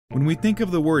When we think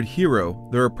of the word hero,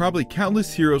 there are probably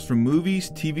countless heroes from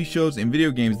movies, TV shows, and video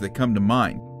games that come to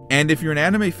mind. And if you're an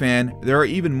anime fan, there are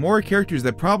even more characters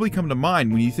that probably come to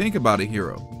mind when you think about a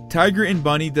hero. Tiger and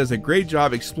Bunny does a great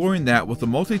job exploring that with a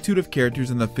multitude of characters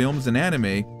in the films and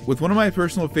anime, with one of my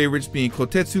personal favorites being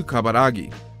Kotetsu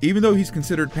Kabaragi. Even though he's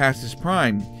considered past his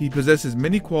prime, he possesses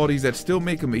many qualities that still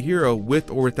make him a hero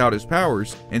with or without his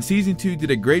powers, and Season 2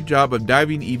 did a great job of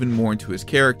diving even more into his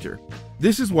character.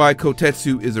 This is why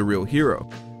Kotetsu is a real hero.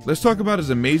 Let's talk about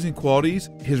his amazing qualities,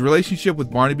 his relationship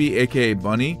with Barnaby aka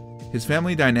Bunny, his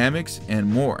family dynamics,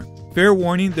 and more. Fair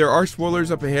warning, there are spoilers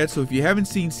up ahead, so if you haven't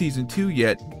seen Season 2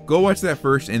 yet, go watch that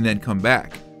first and then come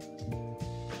back.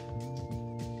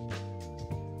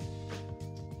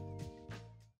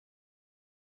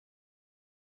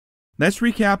 Let's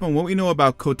recap on what we know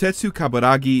about Kotetsu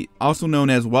Kabaragi, also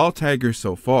known as Wild Tiger,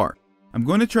 so far. I'm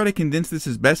going to try to condense this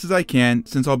as best as I can,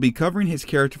 since I'll be covering his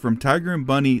character from Tiger and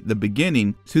Bunny, the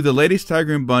beginning, to the latest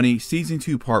Tiger and Bunny, Season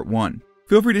 2 Part 1.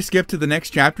 Feel free to skip to the next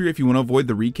chapter if you want to avoid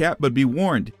the recap, but be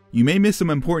warned, you may miss some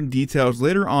important details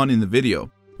later on in the video.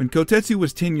 When Kotetsu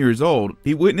was 10 years old,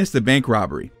 he witnessed a bank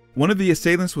robbery. One of the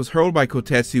assailants was hurled by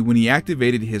Kotetsu when he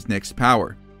activated his next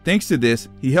power. Thanks to this,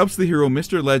 he helps the hero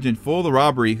Mr. Legend foil the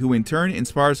robbery, who in turn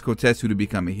inspires Kotetsu to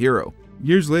become a hero.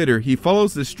 Years later, he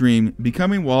follows this dream,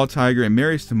 becoming Wild Tiger and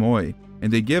marries Tomoe,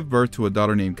 and they give birth to a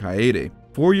daughter named Kaede.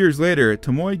 4 years later,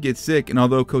 Tomoe gets sick, and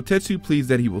although Kotetsu pleads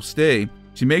that he will stay,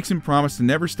 she makes him promise to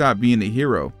never stop being a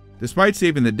hero. Despite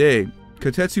saving the day,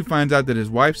 Kotetsu finds out that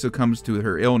his wife succumbs to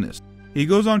her illness. He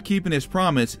goes on keeping his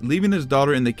promise, leaving his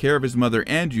daughter in the care of his mother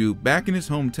Anju back in his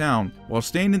hometown, while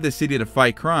staying in the city to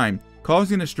fight crime,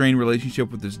 causing a strained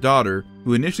relationship with his daughter,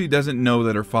 who initially doesn't know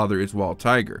that her father is Wild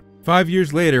Tiger. 5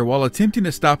 years later, while attempting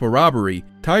to stop a robbery,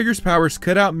 Tiger's powers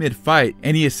cut out mid-fight,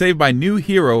 and he is saved by new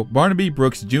hero Barnaby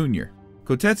Brooks Jr.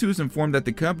 Kotetsu is informed that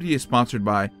the company is sponsored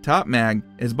by Top Mag,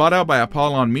 is bought out by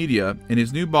Apollon Media, and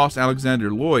his new boss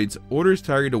Alexander Lloyds orders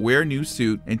Tiger to wear a new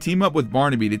suit and team up with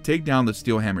Barnaby to take down the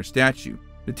Steel Hammer statue.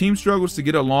 The team struggles to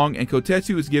get along, and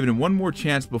Kotetsu is given one more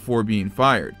chance before being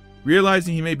fired.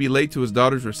 Realizing he may be late to his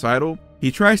daughter's recital,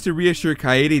 he tries to reassure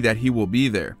Kaede that he will be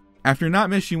there. After not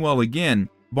meshing well again,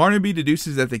 Barnaby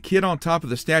deduces that the kid on top of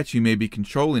the statue may be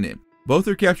controlling it. Both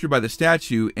are captured by the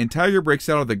statue, and Tiger breaks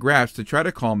out of the grasp to try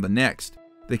to calm the next.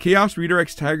 The Chaos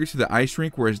redirects Tiger to the ice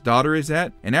rink where his daughter is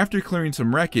at, and after clearing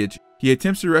some wreckage, he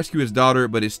attempts to rescue his daughter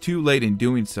but is too late in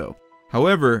doing so.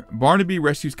 However, Barnaby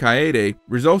rescues Kaede,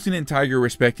 resulting in Tiger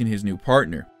respecting his new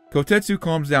partner. Kotetsu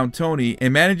calms down Tony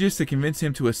and manages to convince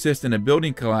him to assist in a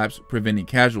building collapse, preventing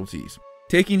casualties.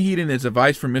 Taking heed in his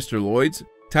advice from Mr. Lloyds,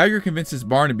 Tiger convinces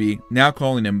Barnaby, now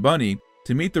calling him Bunny,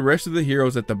 to meet the rest of the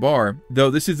heroes at the bar, though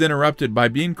this is interrupted by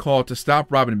being called to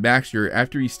stop Robin Baxter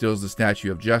after he steals the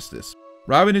Statue of Justice.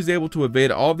 Robin is able to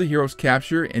evade all of the heroes'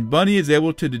 capture, and Bunny is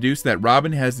able to deduce that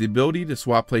Robin has the ability to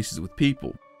swap places with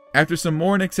people. After some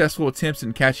more unsuccessful attempts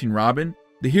in catching Robin,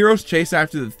 the heroes chase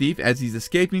after the thief as he's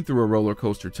escaping through a roller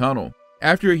coaster tunnel.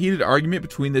 After a heated argument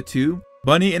between the two,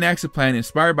 Bunny enacts a plan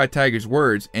inspired by Tiger's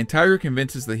words, and Tiger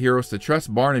convinces the heroes to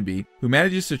trust Barnaby, who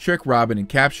manages to trick Robin and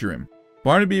capture him.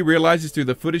 Barnaby realizes through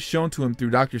the footage shown to him through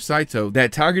Dr. Saito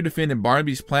that Tiger defended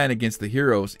Barnaby's plan against the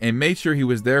heroes and made sure he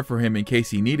was there for him in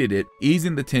case he needed it,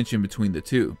 easing the tension between the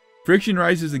two. Friction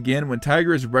rises again when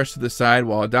Tiger is brushed to the side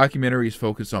while a documentary is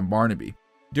focused on Barnaby.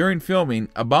 During filming,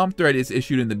 a bomb threat is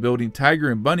issued in the building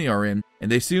Tiger and Bunny are in,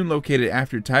 and they soon locate it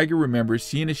after Tiger remembers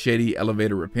seeing a shady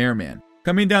elevator repairman.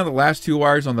 Coming down the last two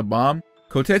wires on the bomb,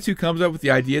 Kotetsu comes up with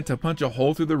the idea to punch a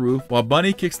hole through the roof while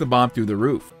Bunny kicks the bomb through the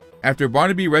roof. After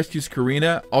Barnaby rescues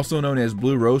Karina, also known as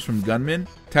Blue Rose, from gunmen,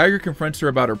 Tiger confronts her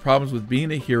about her problems with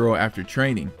being a hero after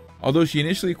training. Although she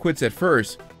initially quits at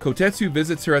first, Kotetsu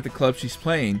visits her at the club she's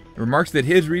playing and remarks that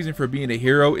his reason for being a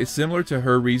hero is similar to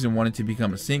her reason wanting to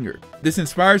become a singer. This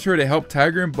inspires her to help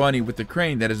Tiger and Bunny with the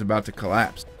crane that is about to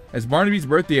collapse. As Barnaby's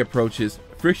birthday approaches,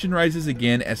 friction rises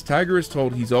again as Tiger is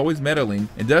told he's always meddling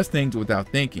and does things without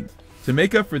thinking. To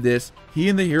make up for this, he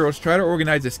and the heroes try to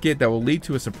organize a skit that will lead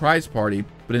to a surprise party,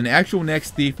 but an actual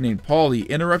next thief named Paulie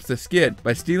interrupts the skit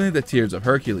by stealing the Tears of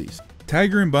Hercules.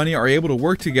 Tiger and Bunny are able to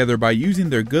work together by using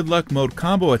their good luck mode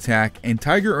combo attack, and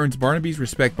Tiger earns Barnaby's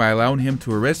respect by allowing him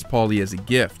to arrest Paulie as a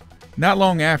gift. Not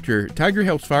long after, Tiger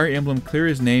helps Fire Emblem clear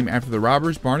his name after the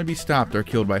robbers Barnaby stopped are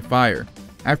killed by fire.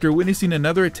 After witnessing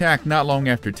another attack not long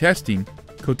after testing,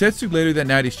 Kotetsu later that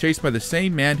night is chased by the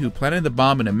same man who planted the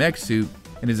bomb in a mech suit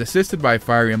and is assisted by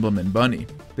Fire Emblem and Bunny.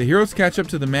 The heroes catch up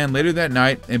to the man later that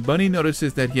night, and Bunny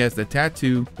notices that he has the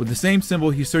tattoo with the same symbol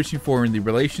he's searching for in the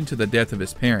relation to the death of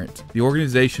his parents, the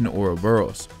organization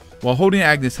Ouroboros. While holding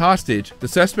Agnes hostage, the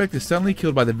suspect is suddenly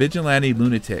killed by the vigilante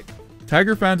lunatic.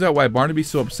 Tiger finds out why Barnaby's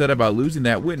so upset about losing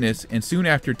that witness and soon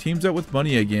after teams up with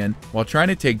Bunny again while trying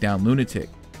to take down Lunatic.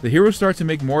 The heroes start to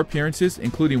make more appearances,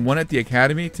 including one at the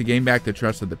academy to gain back the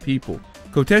trust of the people.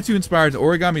 Kotetsu inspires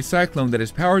Origami Cyclone that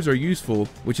his powers are useful,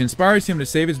 which inspires him to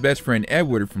save his best friend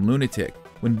Edward from Lunatic.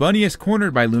 When Bunny is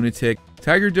cornered by Lunatic,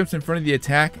 Tiger jumps in front of the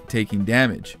attack, taking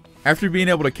damage. After being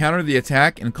able to counter the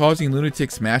attack and causing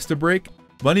Lunatic's mask to break,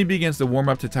 Bunny begins to warm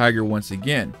up to Tiger once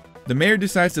again. The mayor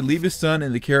decides to leave his son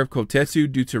in the care of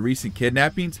Kotetsu due to recent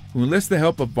kidnappings, who enlists the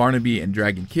help of Barnaby and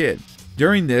Dragon Kid.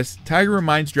 During this, Tiger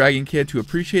reminds Dragon Kid to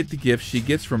appreciate the gifts she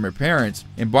gets from her parents,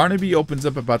 and Barnaby opens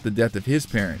up about the death of his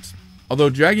parents.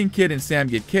 Although Dragon Kid and Sam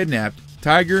get kidnapped,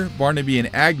 Tiger, Barnaby,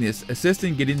 and Agnes assist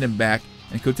in getting them back,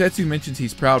 and Kotetsu mentions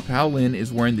he's proud Pao Lin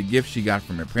is wearing the gift she got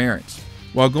from her parents.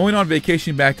 While going on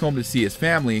vacation back home to see his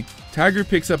family, Tiger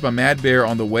picks up a mad bear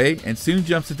on the way and soon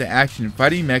jumps into action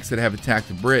fighting mechs that have attacked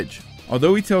the bridge.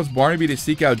 Although he tells Barnaby to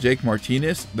seek out Jake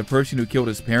Martinez, the person who killed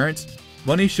his parents,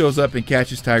 Bunny shows up and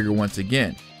catches Tiger once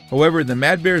again. However, the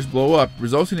mad bears blow up,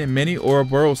 resulting in many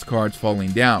Ouroboros cards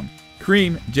falling down.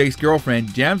 Cream, Jake's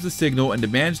girlfriend, jams the signal and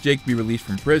demands Jake be released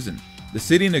from prison. The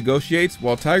city negotiates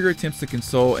while Tiger attempts to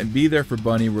console and be there for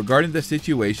Bunny regarding the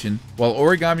situation, while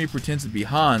Origami pretends to be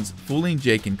Hans, fooling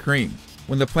Jake and Cream.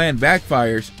 When the plan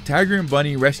backfires, Tiger and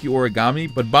Bunny rescue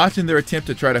Origami, but botch in their attempt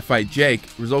to try to fight Jake,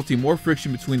 resulting more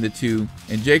friction between the two,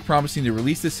 and Jake promising to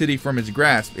release the city from his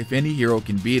grasp if any hero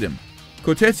can beat him.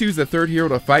 Kotetsu is the third hero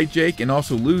to fight Jake and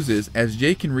also loses, as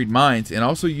Jake can read minds and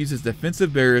also uses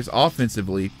defensive barriers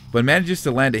offensively, but manages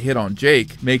to land a hit on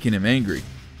Jake, making him angry.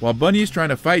 While Bunny is trying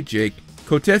to fight Jake,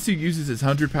 Kotetsu uses his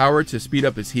 100 power to speed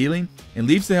up his healing, and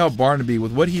leaves to help Barnaby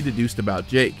with what he deduced about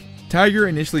Jake. Tiger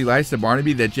initially lies to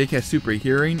Barnaby that Jake has super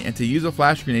hearing and to use a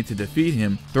flash grenade to defeat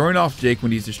him, throwing off Jake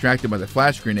when he's distracted by the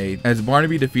flash grenade, as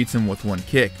Barnaby defeats him with one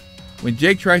kick. When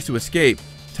Jake tries to escape,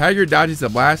 Tiger dodges the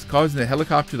blast, causing the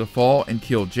helicopter to fall and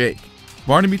kill Jake.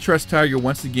 Barnaby trusts Tiger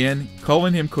once again,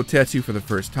 calling him Kotetsu for the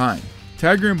first time.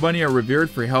 Tiger and Bunny are revered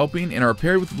for helping and are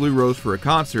paired with Blue Rose for a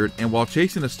concert, and while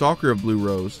chasing a stalker of Blue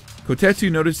Rose,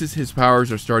 Kotetsu notices his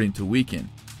powers are starting to weaken.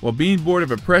 While being bored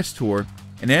of a press tour,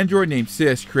 an android named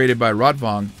Sis, created by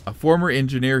Rotvong, a former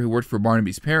engineer who worked for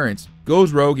Barnaby's parents,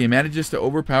 goes rogue and manages to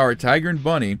overpower Tiger and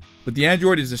Bunny, but the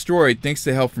android is destroyed thanks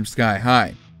to help from Sky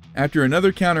High. After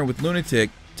another counter with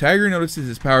Lunatic, Tiger notices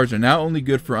his powers are now only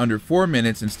good for under 4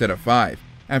 minutes instead of 5.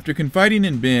 After confiding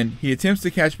in Ben, he attempts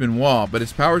to catch Benoit, but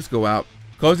his powers go out,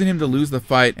 causing him to lose the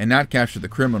fight and not capture the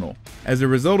criminal. As a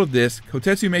result of this,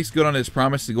 Kotetsu makes good on his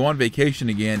promise to go on vacation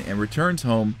again and returns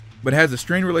home, but has a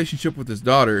strained relationship with his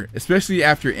daughter, especially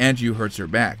after Anju hurts her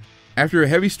back. After a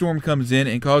heavy storm comes in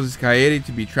and causes Kaede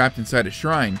to be trapped inside a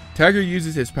shrine, Tiger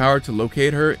uses his power to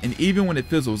locate her, and even when it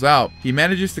fizzles out, he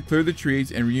manages to clear the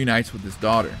trees and reunites with his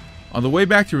daughter. On the way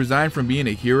back to resign from being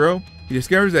a hero, he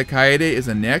discovers that Kaede is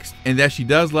a next and that she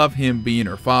does love him being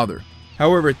her father.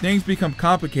 However, things become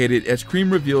complicated as Cream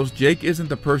reveals Jake isn't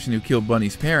the person who killed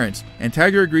Bunny's parents, and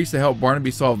Tiger agrees to help Barnaby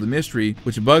solve the mystery,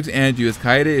 which bugs Anju as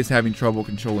Kaede is having trouble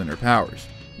controlling her powers.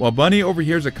 While Bunny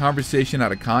overhears a conversation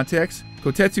out of context,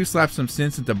 Kotetsu slaps some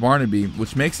sense into Barnaby,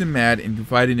 which makes him mad and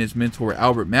confide in his mentor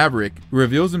Albert Maverick, who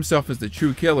reveals himself as the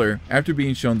true killer after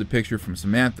being shown the picture from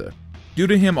Samantha. Due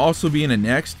to him also being a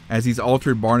next, as he's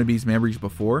altered Barnaby's memories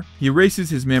before, he erases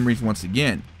his memories once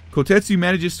again. Kotetsu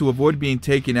manages to avoid being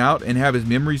taken out and have his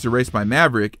memories erased by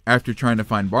Maverick after trying to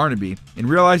find Barnaby, and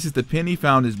realizes the pin he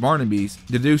found is Barnaby's,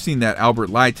 deducing that Albert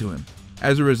lied to him.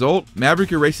 As a result,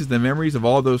 Maverick erases the memories of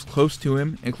all those close to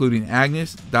him, including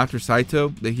Agnes, Dr. Saito,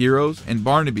 the heroes, and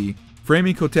Barnaby,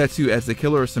 framing Kotetsu as the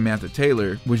killer of Samantha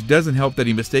Taylor, which doesn't help that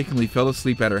he mistakenly fell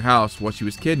asleep at her house while she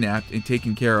was kidnapped and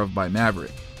taken care of by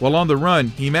Maverick. While on the run,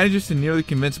 he manages to nearly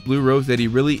convince Blue Rose that he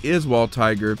really is Wild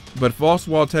Tiger, but false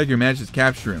Wild Tiger manages to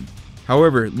capture him.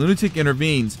 However, Lunatic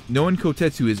intervenes, knowing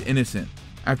Kotetsu is innocent.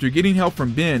 After getting help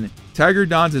from Ben, Tiger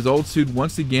dons his old suit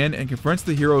once again and confronts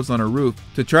the heroes on a roof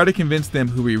to try to convince them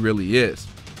who he really is.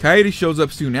 Kaede shows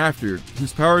up soon after,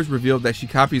 whose powers reveal that she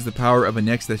copies the power of a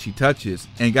next that she touches,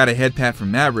 and got a head pat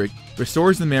from Maverick,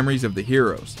 restores the memories of the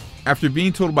heroes. After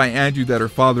being told by Anju that her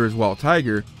father is Wild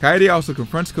Tiger, Kaede also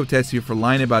confronts Kotetsu for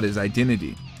lying about his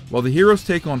identity. While the heroes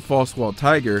take on false Wild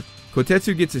Tiger,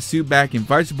 Kotetsu gets his suit back and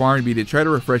fights Barnaby to try to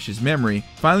refresh his memory,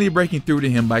 finally breaking through to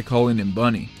him by calling him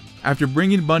Bunny. After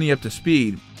bringing Bunny up to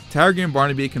speed, Tiger and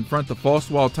Barnaby confront the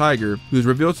false Wild Tiger, who is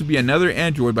revealed to be another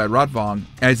android by Rotvong,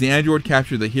 as the android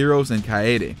captures the heroes and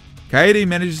Kaede. Kaede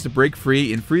manages to break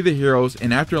free and free the heroes,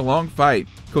 and after a long fight,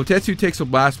 Kotetsu takes a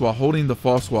blast while holding the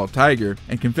false Wild Tiger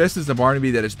and confesses to Barnaby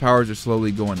that his powers are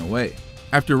slowly going away.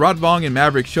 After Rotvong and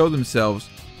Maverick show themselves,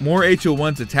 More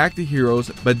HO1s attack the heroes,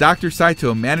 but Dr.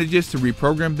 Saito manages to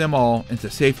reprogram them all into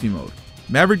safety mode.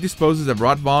 Maverick disposes of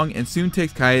Rotvong and soon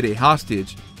takes Kaede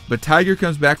hostage, but Tiger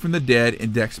comes back from the dead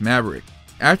and decks Maverick.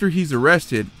 After he's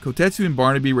arrested, Kotetsu and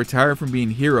Barnaby retire from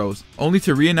being heroes, only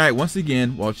to reunite once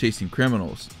again while chasing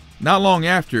criminals. Not long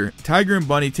after, Tiger and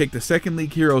Bunny take the second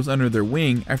league heroes under their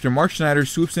wing after Mark Schneider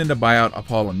swoops in to buy out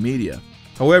Apollon Media.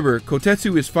 However,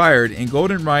 Kotetsu is fired and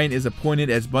Golden Ryan is appointed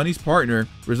as Bunny's partner,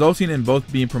 resulting in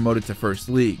both being promoted to First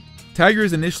League. Tiger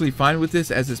is initially fine with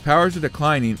this as his powers are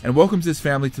declining and welcomes his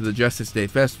family to the Justice Day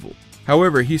Festival.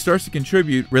 However, he starts to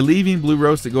contribute, relieving Blue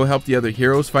Rose to go help the other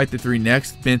heroes fight the three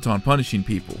next, bent on punishing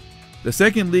people. The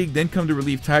second league then come to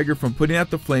relieve Tiger from putting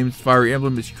out the flames Fire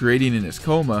Emblem is creating in his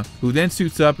coma, who then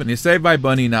suits up and is saved by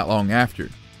Bunny not long after.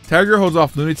 Tiger holds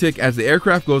off Lunatic as the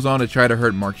aircraft goes on to try to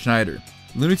hurt Mark Schneider.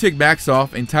 Lunatic backs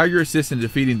off and Tiger assists in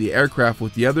defeating the aircraft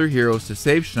with the other heroes to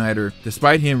save Schneider,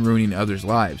 despite him ruining others'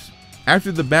 lives.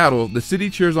 After the battle, the city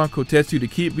cheers on Kotetsu to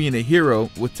keep being a hero,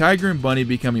 with Tiger and Bunny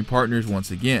becoming partners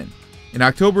once again. In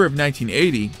October of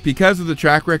 1980, because of the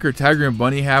track record Tiger and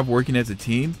Bunny have working as a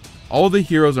team, all the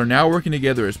heroes are now working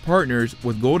together as partners,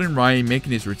 with Golden Ryan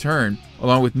making his return,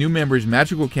 along with new members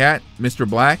Magical Cat, Mr.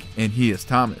 Black, and He is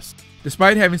Thomas.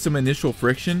 Despite having some initial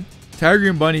friction, Tiger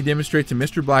and Bunny demonstrate to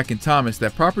Mr. Black and Thomas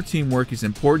that proper teamwork is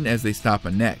important as they stop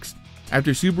a next. After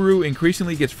Subaru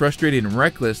increasingly gets frustrated and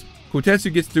reckless,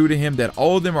 Kotetsu gets through to him that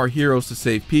all of them are heroes to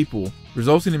save people,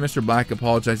 resulting in Mr. Black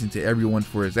apologizing to everyone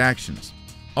for his actions.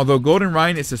 Although Golden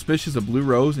Ryan is suspicious of Blue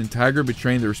Rose and Tiger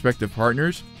betraying their respective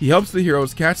partners, he helps the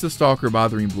heroes catch the stalker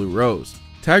bothering Blue Rose.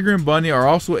 Tiger and Bunny are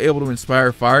also able to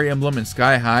inspire Fire Emblem and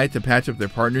Sky High to patch up their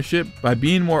partnership by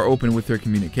being more open with their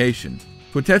communication.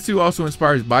 Kotetsu also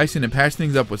inspires Bison to patch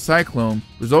things up with Cyclone,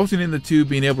 resulting in the two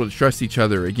being able to trust each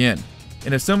other again.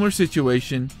 In a similar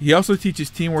situation, he also teaches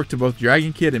teamwork to both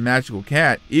Dragon Kid and Magical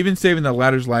Cat, even saving the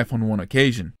latter's life on one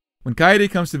occasion. When Kaede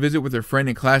comes to visit with her friend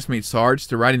and classmate Sarge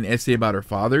to write an essay about her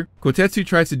father, Kotetsu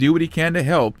tries to do what he can to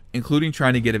help, including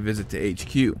trying to get a visit to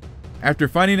HQ. After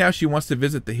finding out she wants to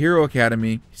visit the Hero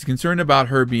Academy, he's concerned about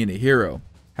her being a hero.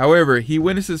 However, he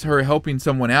witnesses her helping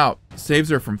someone out, saves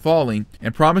her from falling,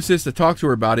 and promises to talk to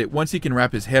her about it once he can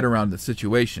wrap his head around the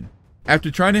situation. After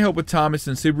trying to help with Thomas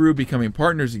and Subaru becoming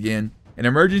partners again, an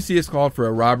emergency is called for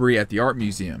a robbery at the art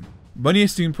museum. Bunny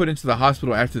is soon put into the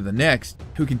hospital after the next,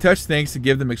 who can touch things to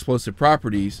give them explosive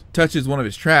properties, touches one of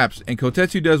his traps, and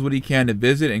Kotetsu does what he can to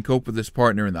visit and cope with his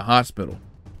partner in the hospital.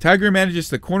 Tiger manages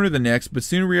to corner the next, but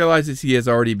soon realizes he has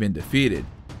already been defeated.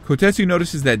 Kotetsu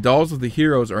notices that dolls of the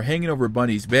heroes are hanging over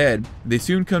Bunny's bed. They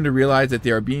soon come to realize that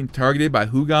they are being targeted by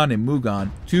Hugon and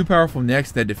Mugon, two powerful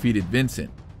necks that defeated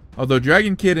Vincent. Although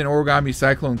Dragon Kid and Origami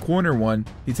Cyclone corner one,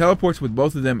 he teleports with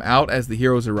both of them out as the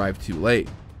heroes arrive too late.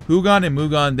 Hugon and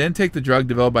Mugon then take the drug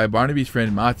developed by Barnaby's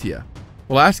friend Mattia.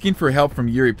 While asking for help from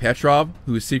Yuri Petrov,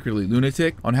 who is secretly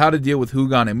lunatic, on how to deal with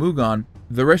Hugon and Mugon,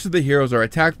 the rest of the heroes are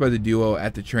attacked by the duo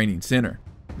at the training center.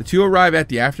 The two arrive at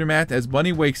the aftermath as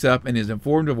Bunny wakes up and is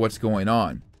informed of what's going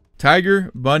on.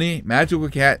 Tiger, Bunny, Magical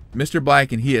Cat, Mr.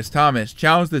 Black, and He is Thomas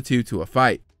challenge the two to a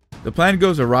fight. The plan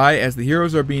goes awry as the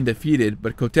heroes are being defeated,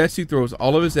 but Kotetsu throws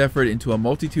all of his effort into a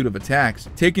multitude of attacks,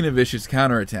 taking a vicious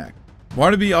counterattack.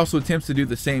 Barnaby also attempts to do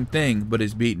the same thing, but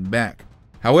is beaten back.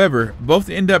 However, both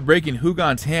end up breaking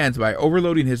Hugon's hands by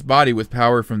overloading his body with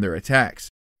power from their attacks.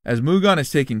 As Mugon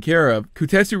is taken care of,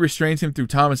 Kotetsu restrains him through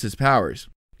Thomas's powers.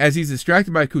 As he's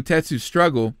distracted by Kotetsu's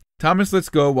struggle, Thomas lets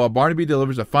go while Barnaby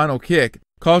delivers a final kick,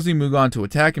 causing Mugon to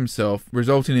attack himself,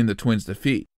 resulting in the twins'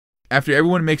 defeat. After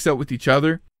everyone makes up with each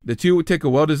other, the two would take a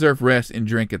well-deserved rest and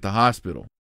drink at the hospital.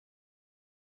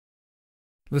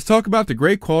 Let's talk about the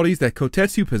great qualities that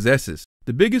Kotetsu possesses.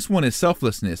 The biggest one is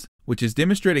selflessness, which is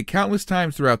demonstrated countless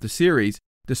times throughout the series,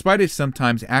 despite its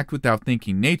sometimes act without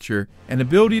thinking nature and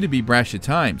ability to be brash at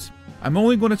times. I'm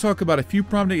only going to talk about a few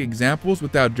prominent examples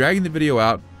without dragging the video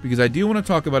out because I do want to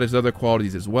talk about his other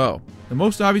qualities as well. The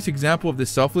most obvious example of this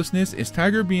selflessness is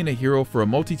Tiger being a hero for a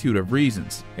multitude of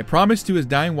reasons. A promise to his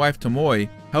dying wife Tomoe,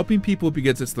 helping people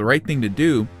because it's the right thing to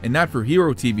do and not for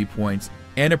hero TV points,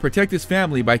 and to protect his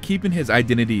family by keeping his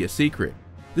identity a secret.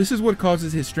 This is what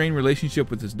causes his strained relationship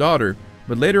with his daughter,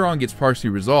 but later on gets partially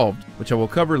resolved, which I will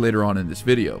cover later on in this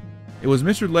video. It was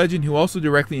Mr. Legend who also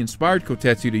directly inspired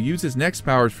Kotetsu to use his next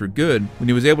powers for good when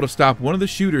he was able to stop one of the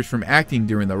shooters from acting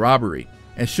during the robbery.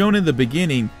 As shown in the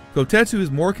beginning, Kotetsu is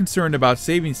more concerned about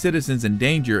saving citizens in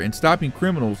danger and stopping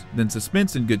criminals than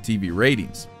suspense and good TV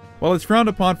ratings. While it's frowned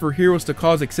upon for heroes to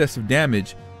cause excessive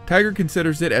damage, Tiger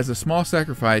considers it as a small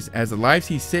sacrifice as the lives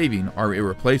he's saving are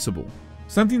irreplaceable.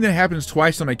 Something that happens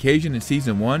twice on occasion in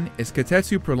Season 1 is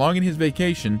Kotetsu prolonging his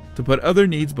vacation to put other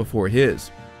needs before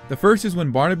his. The first is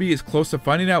when Barnaby is close to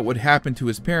finding out what happened to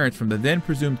his parents from the then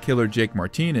presumed killer Jake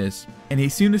Martinez, and he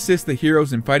soon assists the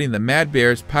heroes in fighting the Mad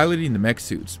Bears piloting the mech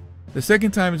suits. The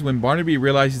second time is when Barnaby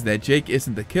realizes that Jake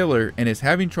isn't the killer and is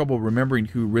having trouble remembering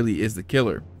who really is the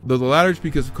killer, though the latter is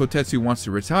because Kotetsu wants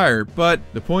to retire, but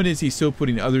the point is he's still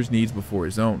putting others' needs before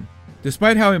his own.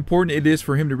 Despite how important it is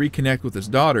for him to reconnect with his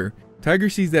daughter, Tiger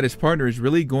sees that his partner is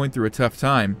really going through a tough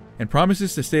time and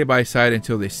promises to stay by his side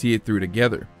until they see it through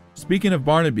together. Speaking of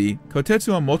Barnaby,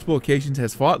 Kotetsu on multiple occasions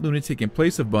has fought Lunatic in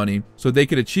place of Bunny so they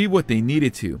could achieve what they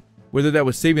needed to, whether that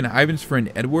was saving Ivan's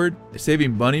friend Edward,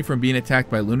 saving Bunny from being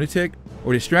attacked by Lunatic,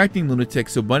 or distracting Lunatic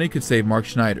so Bunny could save Mark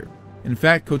Schneider. In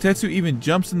fact, Kotetsu even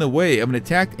jumps in the way of an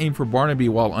attack aimed for Barnaby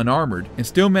while unarmored, and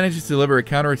still manages to deliver a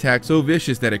counterattack so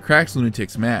vicious that it cracks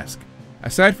Lunatic's mask.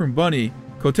 Aside from Bunny,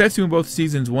 Kotetsu in both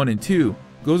seasons 1 and 2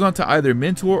 goes on to either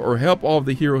mentor or help all of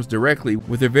the heroes directly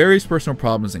with their various personal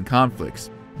problems and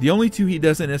conflicts. The only two he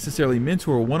doesn't necessarily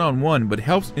mentor one-on-one but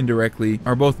helps indirectly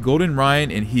are both Golden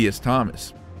Ryan and He is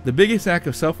Thomas. The biggest act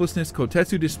of selflessness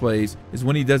Kotetsu displays is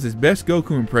when he does his best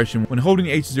Goku impression when holding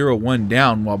H01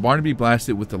 down while Barnaby blasts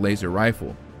it with the laser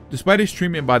rifle. Despite his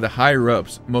treatment by the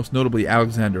higher-ups, most notably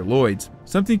Alexander Lloyd's,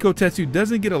 something Kotetsu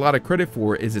doesn't get a lot of credit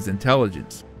for is his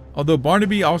intelligence. Although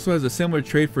Barnaby also has a similar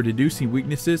trait for deducing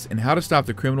weaknesses and how to stop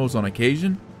the criminals on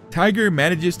occasion, Tiger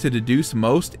manages to deduce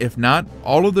most, if not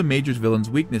all of the Major's villains'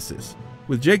 weaknesses.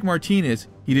 With Jake Martinez,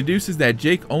 he deduces that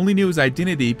Jake only knew his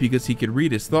identity because he could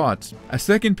read his thoughts, a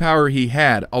second power he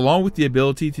had along with the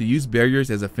ability to use barriers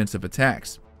as offensive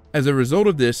attacks. As a result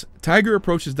of this, Tiger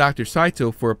approaches Dr.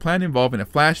 Saito for a plan involving a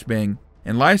flashbang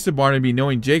and lies to Barnaby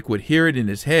knowing Jake would hear it in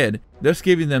his head, thus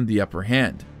giving them the upper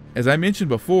hand. As I mentioned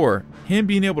before, him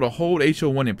being able to hold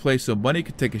H01 in place so Bunny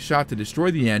could take a shot to destroy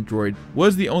the android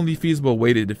was the only feasible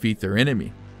way to defeat their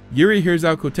enemy. Yuri hears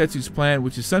out Kotetsu's plan,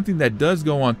 which is something that does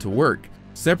go on to work,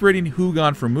 separating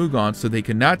Hugon from Mugon so they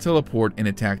could not teleport and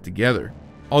attack together.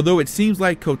 Although it seems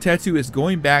like Kotetsu is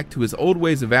going back to his old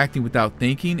ways of acting without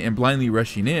thinking and blindly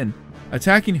rushing in,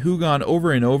 attacking Hugon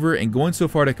over and over and going so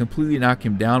far to completely knock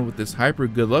him down with this hyper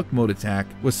good luck mode attack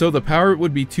was so the power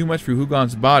would be too much for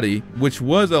Hugon's body, which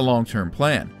was a long-term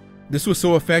plan. This was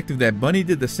so effective that Bunny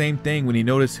did the same thing when he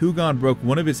noticed Hugon broke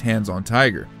one of his hands on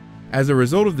Tiger. As a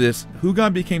result of this,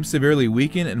 Hugon became severely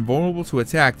weakened and vulnerable to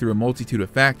attack through a multitude of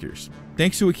factors.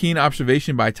 Thanks to a keen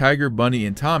observation by Tiger, Bunny,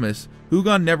 and Thomas,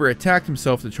 Hugon never attacked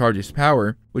himself to charge his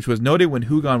power, which was noted when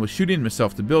Hugon was shooting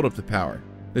himself to build up the power.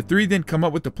 The three then come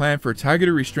up with the plan for Tiger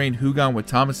to restrain Hugon with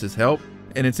Thomas's help,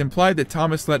 and it's implied that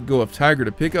Thomas let go of Tiger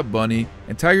to pick up Bunny,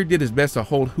 and Tiger did his best to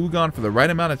hold Hugon for the right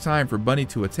amount of time for Bunny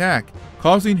to attack,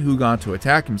 causing Hugon to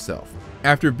attack himself.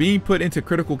 After being put into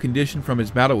critical condition from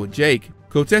his battle with Jake,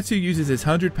 Kotetsu uses his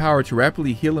 100 power to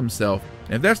rapidly heal himself,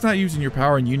 and if that's not using your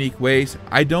power in unique ways,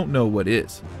 I don't know what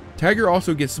is. Tiger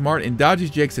also gets smart and dodges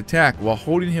Jake's attack while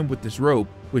holding him with this rope,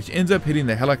 which ends up hitting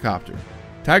the helicopter.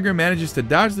 Tiger manages to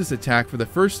dodge this attack for the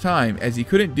first time as he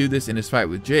couldn't do this in his fight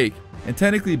with Jake, and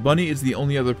technically Bunny is the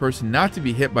only other person not to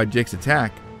be hit by Jake's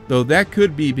attack, though that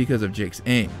could be because of Jake's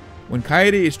aim. When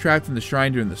Kaede is trapped in the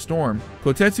shrine during the storm,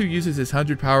 Kotetsu uses his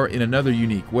 100 power in another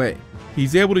unique way.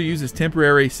 He's able to use his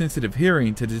temporary sensitive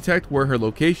hearing to detect where her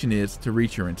location is to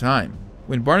reach her in time.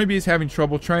 When Barnaby is having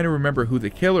trouble trying to remember who the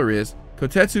killer is,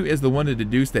 Kotetsu is the one to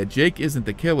deduce that Jake isn't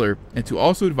the killer and to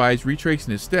also advise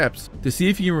retracing his steps to see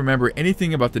if he can remember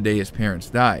anything about the day his parents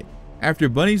died. After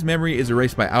Bunny's memory is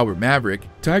erased by Albert Maverick,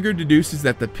 Tiger deduces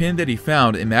that the pen that he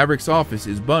found in Maverick's office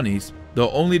is Bunny's, though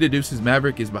only deduces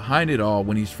Maverick is behind it all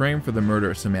when he's framed for the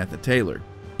murder of Samantha Taylor.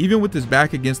 Even with his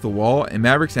back against the wall and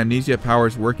Maverick's amnesia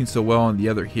powers working so well on the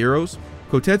other heroes,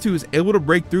 Kotetsu is able to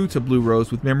break through to Blue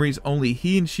Rose with memories only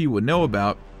he and she would know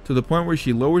about, to the point where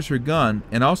she lowers her gun,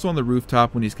 and also on the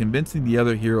rooftop when he's convincing the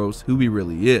other heroes who he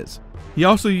really is. He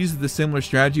also uses the similar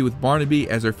strategy with Barnaby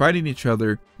as they're fighting each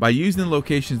other by using the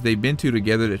locations they've been to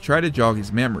together to try to jog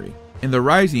his memory. In The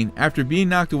Rising, after being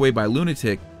knocked away by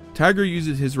Lunatic, Tiger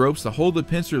uses his ropes to hold the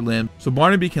pincer limb so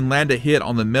Barnaby can land a hit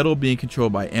on the metal being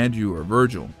controlled by Andrew or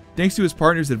Virgil. Thanks to his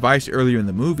partner's advice earlier in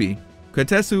the movie,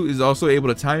 Kotetsu is also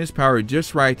able to time his power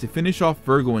just right to finish off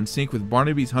Virgil in sync with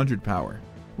Barnaby's 100 power.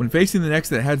 When facing the next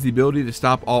that has the ability to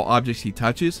stop all objects he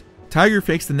touches, Tiger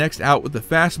fakes the next out with a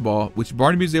fastball, which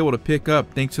Barnaby is able to pick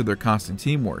up thanks to their constant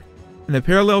teamwork. In the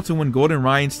parallel to when Golden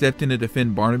Ryan stepped in to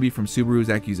defend Barnaby from Subaru's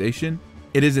accusation,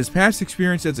 it is his past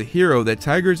experience as a hero that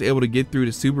Tiger is able to get through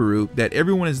to Subaru that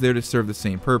everyone is there to serve the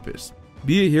same purpose.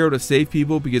 Be a hero to save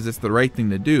people because it's the right thing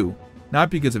to do, not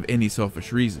because of any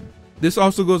selfish reason. This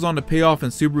also goes on to pay off in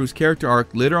Subaru's character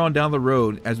arc later on down the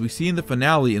road, as we see in the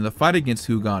finale in the fight against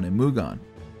Hugon and Mugon.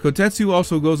 Kotetsu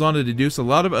also goes on to deduce a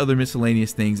lot of other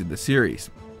miscellaneous things in the series.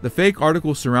 The fake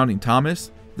articles surrounding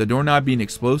Thomas, the doorknob being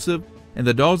explosive, and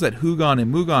the dolls that Hugon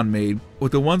and Mugon made,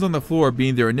 with the ones on the floor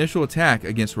being their initial attack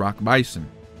against Rock Bison.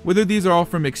 Whether these are all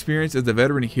from experience as a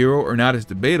veteran hero or not is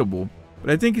debatable,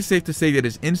 but I think it's safe to say that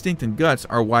his instinct and guts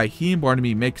are why he and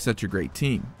Barnaby make such a great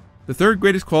team. The third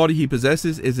greatest quality he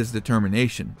possesses is his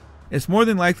determination. It's more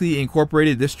than likely he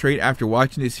incorporated this trait after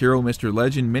watching his hero Mr.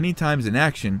 Legend many times in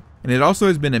action, and it also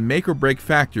has been a make or break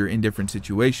factor in different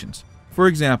situations. For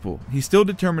example, he's still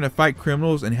determined to fight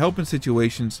criminals and help in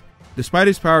situations, despite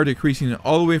his power decreasing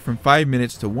all the way from 5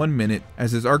 minutes to 1 minute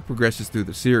as his arc progresses through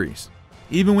the series.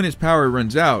 Even when his power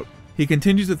runs out, he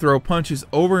continues to throw punches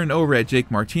over and over at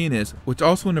Jake Martinez, which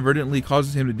also inadvertently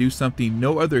causes him to do something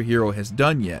no other hero has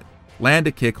done yet: land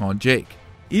a kick on Jake.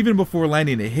 Even before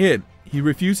landing a hit, he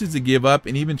refuses to give up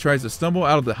and even tries to stumble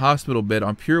out of the hospital bed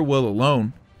on pure will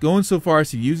alone, going so far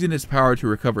as to using his power to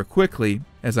recover quickly,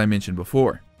 as I mentioned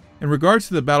before. In regards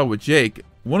to the battle with Jake,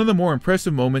 one of the more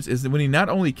impressive moments is when he not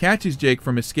only catches Jake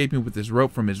from escaping with his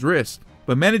rope from his wrist,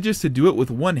 but manages to do it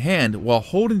with one hand while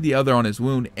holding the other on his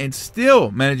wound and still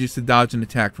manages to dodge an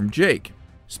attack from Jake.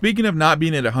 Speaking of not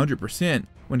being at 100%,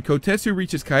 when Kotetsu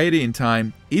reaches Kaede in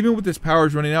time, even with his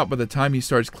powers running out by the time he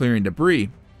starts clearing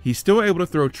debris, he's still able to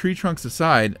throw tree trunks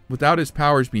aside without his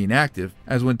powers being active,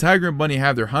 as when Tiger and Bunny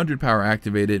have their 100 power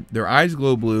activated, their eyes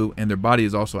glow blue and their body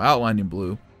is also outlined in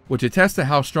blue, which attests to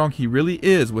how strong he really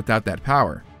is without that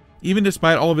power. Even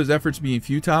despite all of his efforts being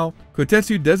futile,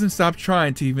 Kotetsu doesn't stop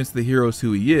trying to convince the heroes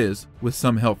who he is, with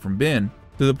some help from Ben,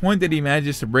 to the point that he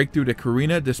manages to break through to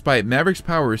Karina despite Maverick's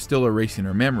power is still erasing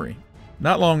her memory.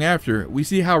 Not long after, we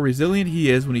see how resilient he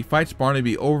is when he fights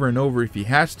Barnaby over and over if he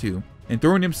has to, and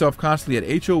throwing himself constantly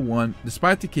at HO1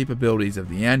 despite the capabilities of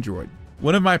the android.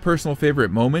 One of my personal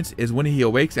favorite moments is when he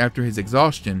awakes after his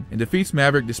exhaustion and defeats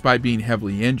Maverick despite being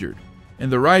heavily injured. In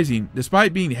The Rising,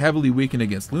 despite being heavily weakened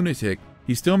against Lunatic,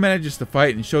 he still manages to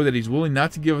fight and show that he's willing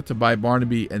not to give up to buy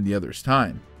Barnaby and the others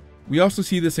time. We also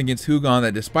see this against Hugon,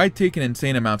 that despite taking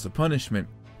insane amounts of punishment,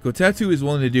 Kotetsu is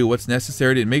willing to do what's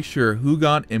necessary to make sure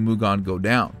Hugon and Mugon go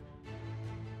down.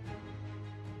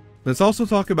 Let's also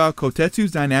talk about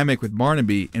Kotetsu's dynamic with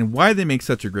Barnaby and why they make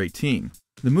such a great team.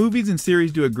 The movies and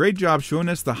series do a great job showing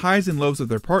us the highs and lows of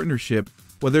their partnership,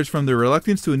 whether it's from their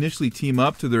reluctance to initially team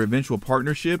up to their eventual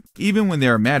partnership, even when they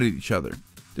are mad at each other.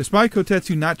 Despite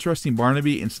Kotetsu not trusting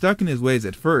Barnaby and stuck in his ways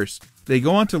at first, they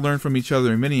go on to learn from each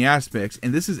other in many aspects,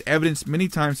 and this is evidenced many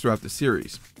times throughout the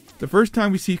series. The first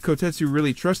time we see Kotetsu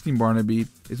really trusting Barnaby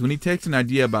is when he takes an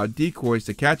idea about decoys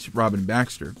to catch Robin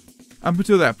Baxter. Up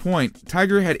until that point,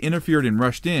 Tiger had interfered and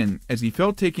rushed in, as he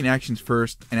felt taking actions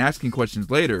first and asking questions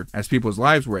later, as people's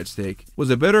lives were at stake, was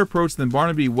a better approach than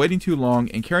Barnaby waiting too long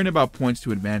and caring about points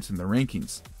to advance in the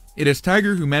rankings. It is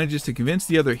Tiger who manages to convince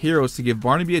the other heroes to give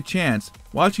Barnaby a chance,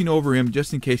 watching over him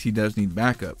just in case he does need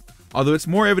backup. Although it's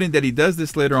more evident that he does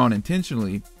this later on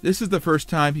intentionally, this is the first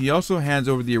time he also hands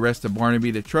over the arrest to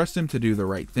Barnaby to trust him to do the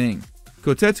right thing.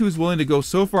 Kotetsu is willing to go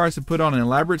so far as to put on an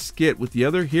elaborate skit with the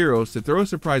other heroes to throw a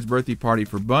surprise birthday party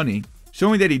for Bunny,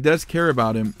 showing that he does care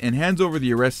about him, and hands over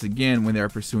the arrests again when they are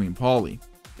pursuing Polly.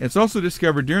 It's also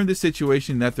discovered during this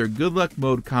situation that their good luck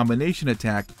mode combination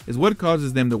attack is what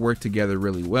causes them to work together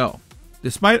really well.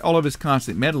 Despite all of his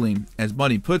constant meddling, as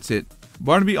Bunny puts it,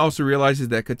 Barnaby also realizes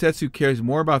that Kotetsu cares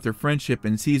more about their friendship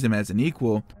and sees him as an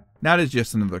equal, not as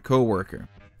just another co-worker.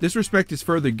 This respect is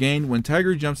further gained when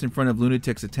Tiger jumps in front of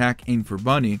Lunatic's attack aimed for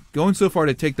Bunny, going so far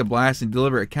to take the blast and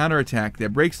deliver a counterattack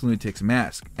that breaks Lunatic's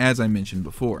mask, as I mentioned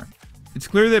before. It's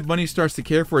clear that Bunny starts to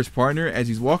care for his partner as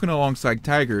he's walking alongside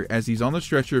Tiger as he's on the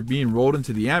stretcher being rolled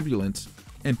into the ambulance,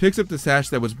 and picks up the sash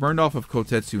that was burned off of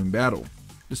Kotetsu in battle.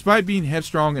 Despite being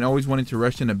headstrong and always wanting to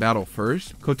rush into battle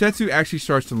first, Kotetsu actually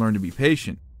starts to learn to be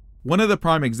patient. One of the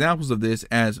prime examples of this,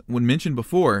 as when mentioned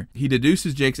before, he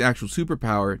deduces Jake's actual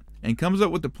superpower and comes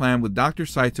up with a plan with Dr.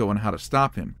 Saito on how to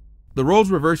stop him. The roles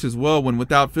reverse as well when,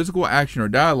 without physical action or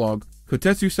dialogue,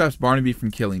 Kotetsu stops Barnaby from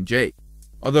killing Jake.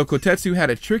 Although Kotetsu had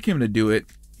to trick him to do it,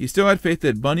 he still had faith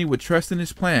that Bunny would trust in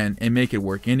his plan and make it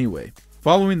work anyway.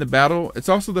 Following the battle, it's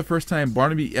also the first time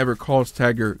Barnaby ever calls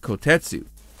Tiger Kotetsu,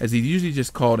 as he's usually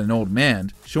just called an old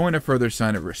man, showing a further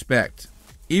sign of respect.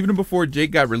 Even before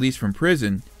Jake got released from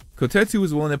prison, Kotetsu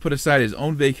was willing to put aside his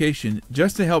own vacation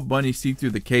just to help Bunny see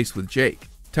through the case with Jake.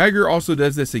 Tiger also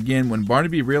does this again when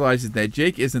Barnaby realizes that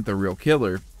Jake isn't the real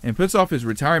killer, and puts off his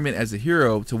retirement as a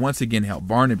hero to once again help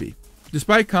Barnaby.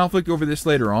 Despite conflict over this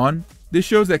later on, this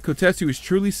shows that Kotetsu is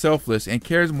truly selfless and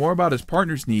cares more about his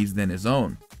partner's needs than his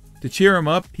own. To cheer him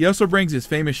up, he also brings his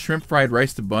famous shrimp fried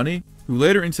rice to Bunny, who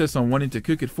later insists on wanting to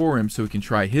cook it for him so he can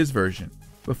try his version.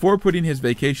 Before putting his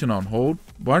vacation on hold,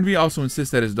 Barnaby also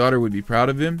insists that his daughter would be proud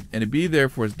of him and to be there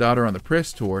for his daughter on the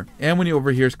press tour, and when he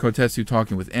overhears Kotetsu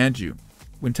talking with Anju.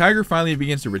 When Tiger finally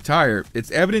begins to retire,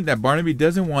 it's evident that Barnaby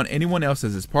doesn't want anyone else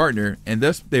as his partner, and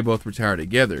thus they both retire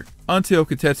together, until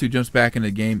Kotetsu jumps back in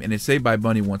the game and is saved by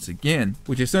Bunny once again,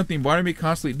 which is something Barnaby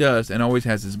constantly does and always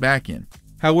has his back in.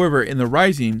 However, in the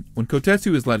Rising, when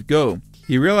Kotetsu is let go,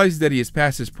 he realizes that he is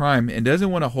past his prime and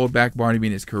doesn't want to hold back Barnaby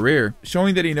in his career,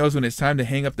 showing that he knows when it's time to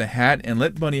hang up the hat and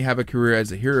let Bunny have a career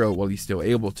as a hero while he's still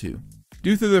able to.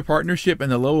 Due to their partnership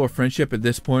and the level of friendship at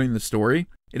this point in the story,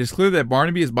 it is clear that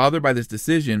Barnaby is bothered by this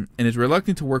decision and is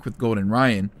reluctant to work with Golden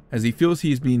Ryan, as he feels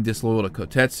he is being disloyal to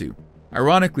Kotetsu.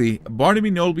 Ironically,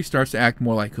 Barnaby notably starts to act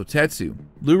more like Kotetsu.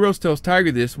 Blue Rose tells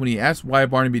Tiger this when he asks why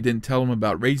Barnaby didn't tell him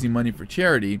about raising money for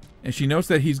charity, and she notes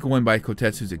that he's going by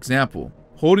Kotetsu's example,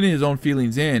 holding his own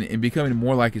feelings in and becoming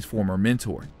more like his former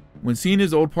mentor. When seeing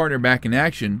his old partner back in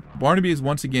action, Barnaby is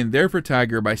once again there for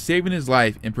Tiger by saving his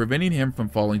life and preventing him from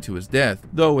falling to his death,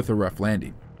 though with a rough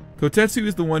landing. Kotetsu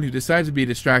is the one who decides to be a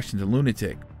distraction to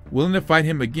Lunatic, willing to fight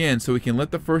him again so he can let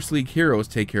the First League heroes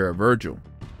take care of Virgil.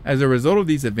 As a result of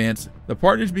these events, the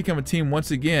partners become a team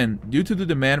once again due to the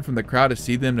demand from the crowd to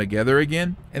see them together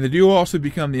again, and the duo also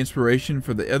become the inspiration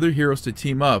for the other heroes to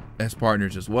team up as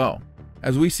partners as well.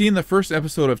 As we see in the first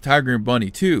episode of Tiger and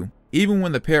Bunny too, even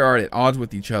when the pair are at odds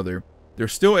with each other, they're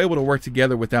still able to work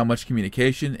together without much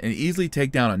communication and easily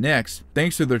take down a next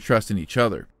thanks to their trust in each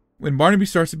other. When Barnaby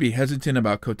starts to be hesitant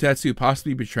about Kotetsu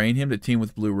possibly betraying him to team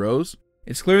with Blue Rose,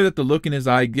 it's clear that the look in his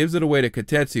eye gives it away to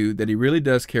Kotetsu that he really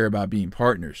does care about being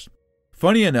partners.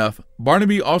 Funny enough,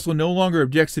 Barnaby also no longer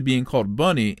objects to being called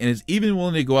Bunny and is even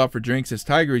willing to go out for drinks, as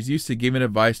Tiger is used to giving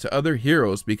advice to other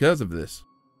heroes because of this.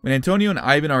 When Antonio and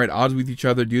Ivan are at odds with each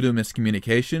other due to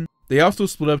miscommunication, they also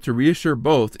split up to reassure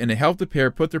both and to help the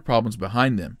pair put their problems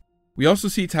behind them. We also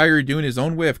see Tiger doing his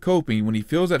own way of coping when he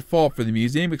feels at fault for the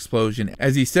museum explosion,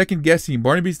 as he's second-guessing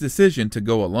Barnaby's decision to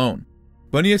go alone.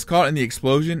 Bunny is caught in the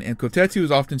explosion, and Kotetsu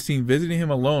is often seen visiting him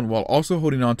alone while also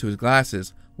holding on to his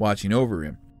glasses, watching over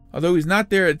him. Although he's not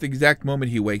there at the exact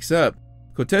moment he wakes up,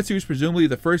 Kotetsu is presumably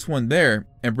the first one there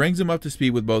and brings him up to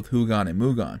speed with both Hugon and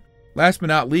Mugon. Last but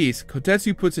not least,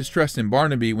 Kotetsu puts his trust in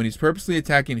Barnaby when he's purposely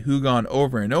attacking Hugon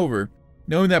over and over,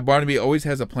 knowing that Barnaby always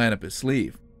has a plan up his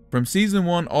sleeve. From Season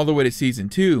 1 all the way to Season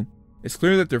 2, it's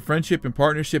clear that their friendship and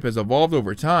partnership has evolved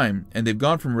over time, and they've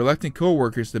gone from reluctant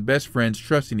co-workers to best friends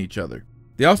trusting each other.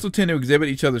 They also tend to exhibit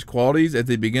each other's qualities as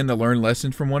they begin to learn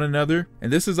lessons from one another,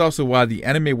 and this is also why the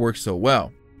anime works so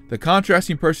well. The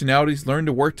contrasting personalities learn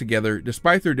to work together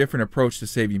despite their different approach to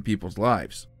saving people's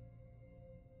lives.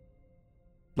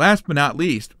 Last but not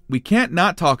least, we can't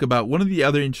not talk about one of the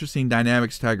other interesting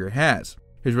dynamics Tiger has,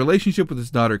 his relationship with his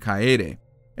daughter Kaede.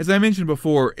 As I mentioned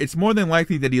before, it's more than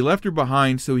likely that he left her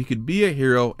behind so he could be a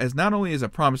hero, as not only as a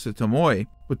promise to Tomoe,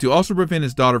 but to also prevent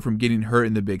his daughter from getting hurt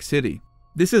in the big city.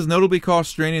 This has notably caused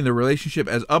strain in the relationship,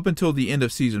 as up until the end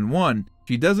of Season 1,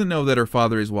 she doesn't know that her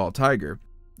father is Wild Tiger.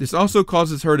 This also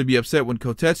causes her to be upset when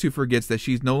Kotetsu forgets that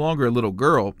she's no longer a little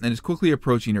girl and is quickly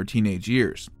approaching her teenage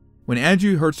years. When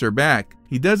Andrew hurts her back,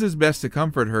 he does his best to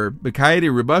comfort her, but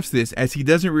Kaede rebuffs this as he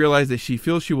doesn't realize that she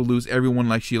feels she will lose everyone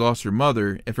like she lost her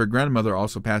mother if her grandmother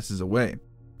also passes away.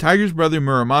 Tiger's brother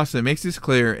Muramasa makes this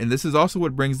clear, and this is also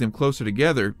what brings them closer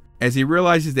together, as he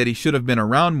realizes that he should have been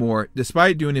around more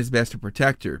despite doing his best to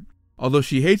protect her. Although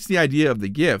she hates the idea of the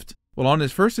gift, while on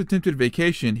his first attempted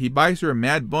vacation, he buys her a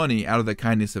mad bunny out of the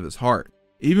kindness of his heart.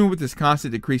 Even with his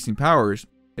constant decreasing powers,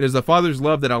 it is the father's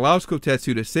love that allows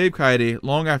Kotetsu to save Kaede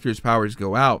long after his powers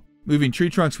go out, moving tree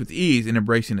trunks with ease and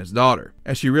embracing his daughter,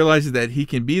 as she realizes that he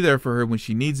can be there for her when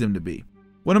she needs him to be.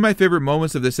 One of my favorite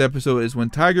moments of this episode is when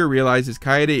Tiger realizes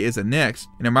Kaede is a next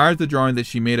and admires the drawing that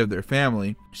she made of their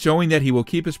family, showing that he will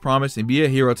keep his promise and be a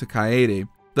hero to Kaede,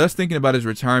 thus thinking about his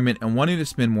retirement and wanting to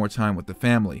spend more time with the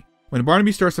family. When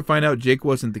Barnaby starts to find out Jake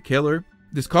wasn't the killer,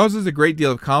 this causes a great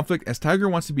deal of conflict, as Tiger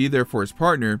wants to be there for his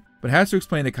partner, but has to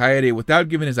explain to Kaede without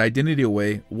giving his identity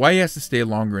away why he has to stay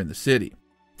longer in the city.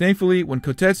 Thankfully, when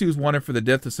Kotetsu is wanted for the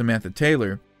death of Samantha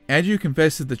Taylor, Andrew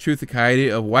confesses the truth to Kaede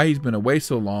of why he's been away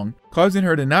so long, causing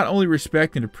her to not only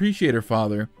respect and appreciate her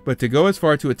father, but to go as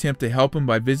far to attempt to help him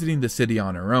by visiting the city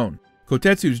on her own.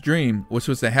 Kotetsu's dream, which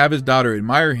was to have his daughter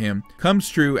admire him, comes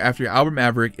true after Albert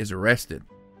Maverick is arrested.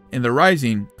 In The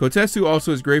Rising, Kotetsu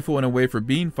also is grateful in a way for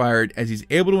being fired, as he's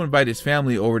able to invite his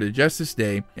family over to Justice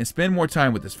Day and spend more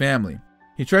time with his family.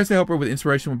 He tries to help her with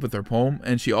inspiration with her poem,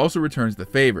 and she also returns the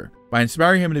favor, by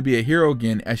inspiring him to be a hero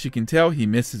again, as she can tell he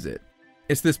misses it.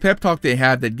 It's this pep talk they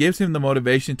have that gives him the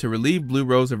motivation to relieve Blue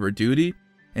Rose of her duty,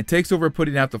 and takes over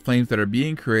putting out the flames that are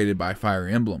being created by Fire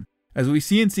Emblem. As we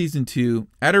see in Season 2,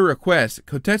 at her request,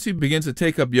 Kotetsu begins to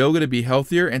take up yoga to be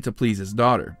healthier and to please his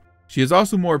daughter. She is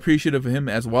also more appreciative of him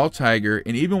as Wild Tiger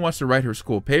and even wants to write her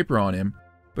school paper on him,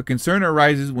 but concern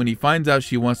arises when he finds out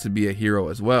she wants to be a hero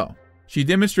as well. She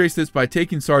demonstrates this by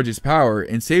taking Sarge's power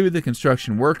and saving the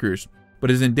construction workers,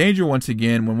 but is in danger once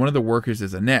again when one of the workers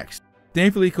is annexed.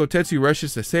 Thankfully, Kotetsu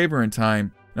rushes to save her in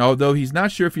time, and although he's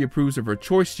not sure if he approves of her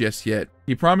choice just yet,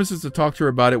 he promises to talk to her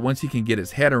about it once he can get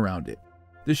his head around it.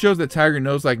 This shows that Tiger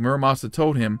knows, like Muramasa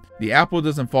told him, the apple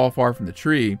doesn't fall far from the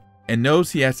tree, and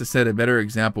knows he has to set a better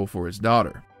example for his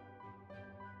daughter.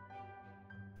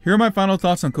 Here are my final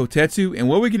thoughts on Kotetsu and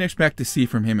what we can expect to see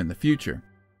from him in the future.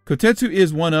 Kotetsu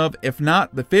is one of, if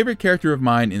not the favorite character of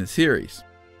mine in the series.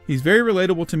 He's very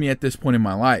relatable to me at this point in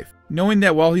my life, knowing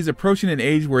that while he's approaching an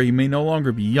age where he may no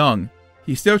longer be young,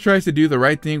 he still tries to do the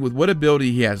right thing with what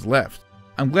ability he has left.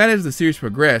 I'm glad as the series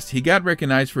progressed, he got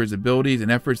recognized for his abilities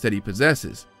and efforts that he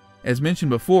possesses. As mentioned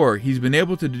before, he's been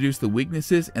able to deduce the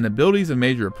weaknesses and abilities of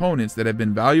major opponents that have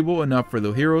been valuable enough for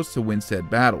the heroes to win said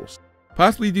battles.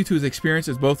 Possibly due to his experience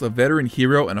as both a veteran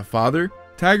hero and a father,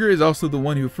 Tiger is also the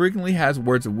one who frequently has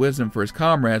words of wisdom for his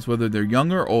comrades whether they're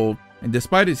young or old, and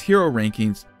despite his hero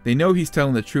rankings, they know he's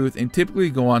telling the truth and typically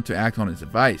go on to act on his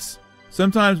advice.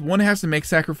 Sometimes one has to make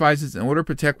sacrifices in order to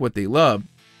protect what they love,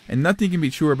 and nothing can be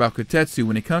truer about Kotetsu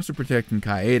when it comes to protecting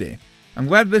Kaede. I'm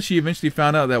glad that she eventually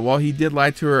found out that while he did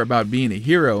lie to her about being a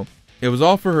hero, it was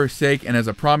all for her sake and as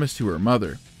a promise to her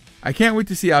mother. I can't wait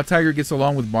to see how Tiger gets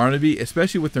along with Barnaby,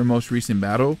 especially with their most recent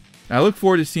battle, and I look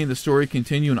forward to seeing the story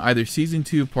continue in either Season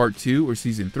 2 Part 2 or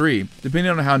Season 3,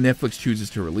 depending on how Netflix chooses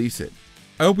to release it.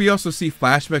 I hope we also see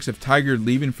flashbacks of Tiger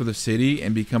leaving for the city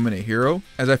and becoming a hero,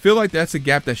 as I feel like that's a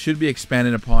gap that should be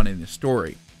expanded upon in this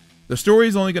story. The story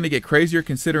is only going to get crazier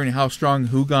considering how strong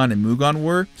Hugon and Mugon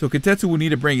were, so Kotetsu will need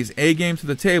to bring his A game to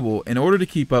the table in order to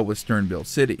keep up with Sternbuilt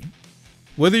City.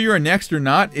 Whether you're annexed or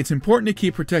not, it's important to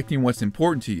keep protecting what's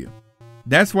important to you.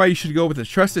 That's why you should go with a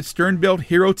trusted Sternbuilt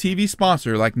Hero TV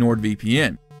sponsor like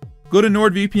NordVPN. Go to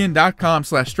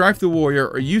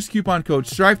nordvpn.com/strifethewarrior or use coupon code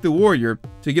StrifeTheWarrior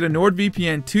to get a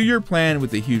NordVPN 2-year plan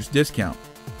with a huge discount.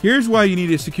 Here's why you need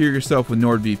to secure yourself with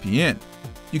NordVPN.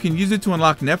 You can use it to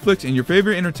unlock Netflix and your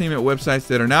favorite entertainment websites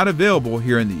that are not available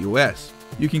here in the US.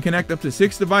 You can connect up to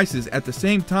 6 devices at the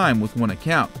same time with one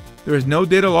account. There is no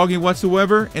data logging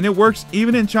whatsoever, and it works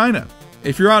even in China.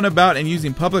 If you're out and about and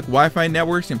using public Wi-Fi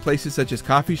networks in places such as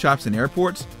coffee shops and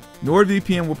airports,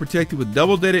 NordVPN will protect you with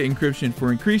double data encryption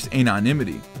for increased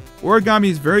anonymity. Origami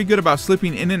is very good about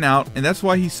slipping in and out, and that's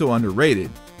why he's so underrated.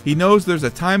 He knows there's a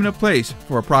time and a place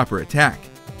for a proper attack.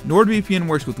 NordVPN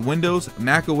works with Windows,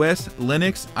 macOS,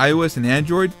 Linux, iOS, and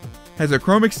Android, has a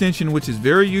Chrome extension which is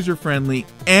very user-friendly,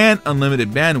 and unlimited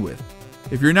bandwidth.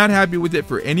 If you're not happy with it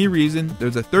for any reason,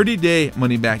 there's a 30-day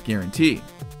money-back guarantee.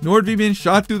 NordVPN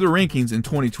shot through the rankings in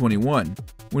 2021,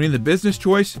 winning the Business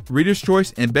Choice, Reader's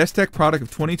Choice, and Best Tech Product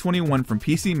of 2021 from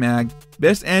PC Mag,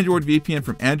 Best Android VPN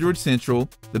from Android Central,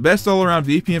 the Best All-Around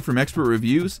VPN from Expert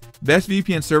Reviews, Best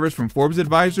VPN Service from Forbes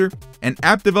Advisor, and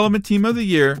App Development Team of the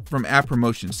Year from App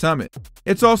Promotion Summit.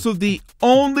 It's also the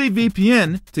only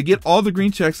VPN to get all the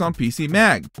green checks on PC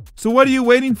Mag. So what are you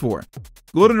waiting for?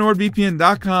 Go to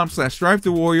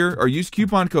nordvpn.com/strifethewarrior or use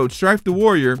coupon code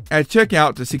StrifeTheWarrior at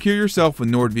checkout to secure yourself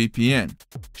with NordVPN.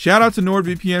 Shout out to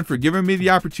NordVPN for giving me the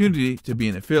opportunity to be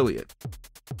an affiliate.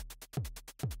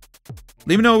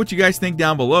 Let me know what you guys think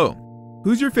down below.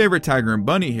 Who's your favorite Tiger and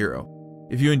Bunny hero?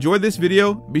 If you enjoyed this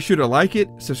video, be sure to like it,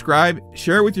 subscribe,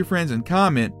 share it with your friends, and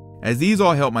comment, as these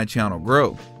all help my channel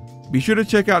grow. Be sure to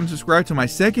check out and subscribe to my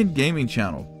second gaming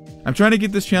channel. I'm trying to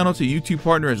get this channel to a YouTube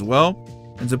partner as well,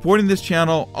 and supporting this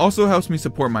channel also helps me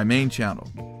support my main channel.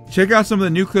 Check out some of the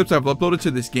new clips I've uploaded to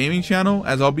this gaming channel,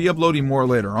 as I'll be uploading more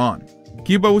later on.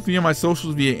 Keep up with me on my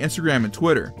socials via Instagram and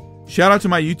Twitter. Shout out to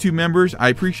my YouTube members, I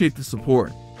appreciate the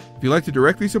support. If you'd like to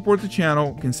directly support the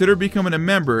channel, consider becoming a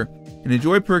member and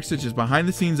enjoy perks such as behind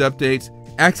the scenes updates,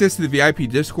 access to the VIP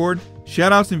Discord,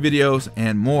 shoutouts and videos,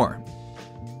 and more.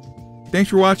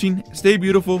 Thanks for watching, stay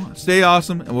beautiful, stay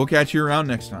awesome, and we'll catch you around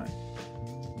next time.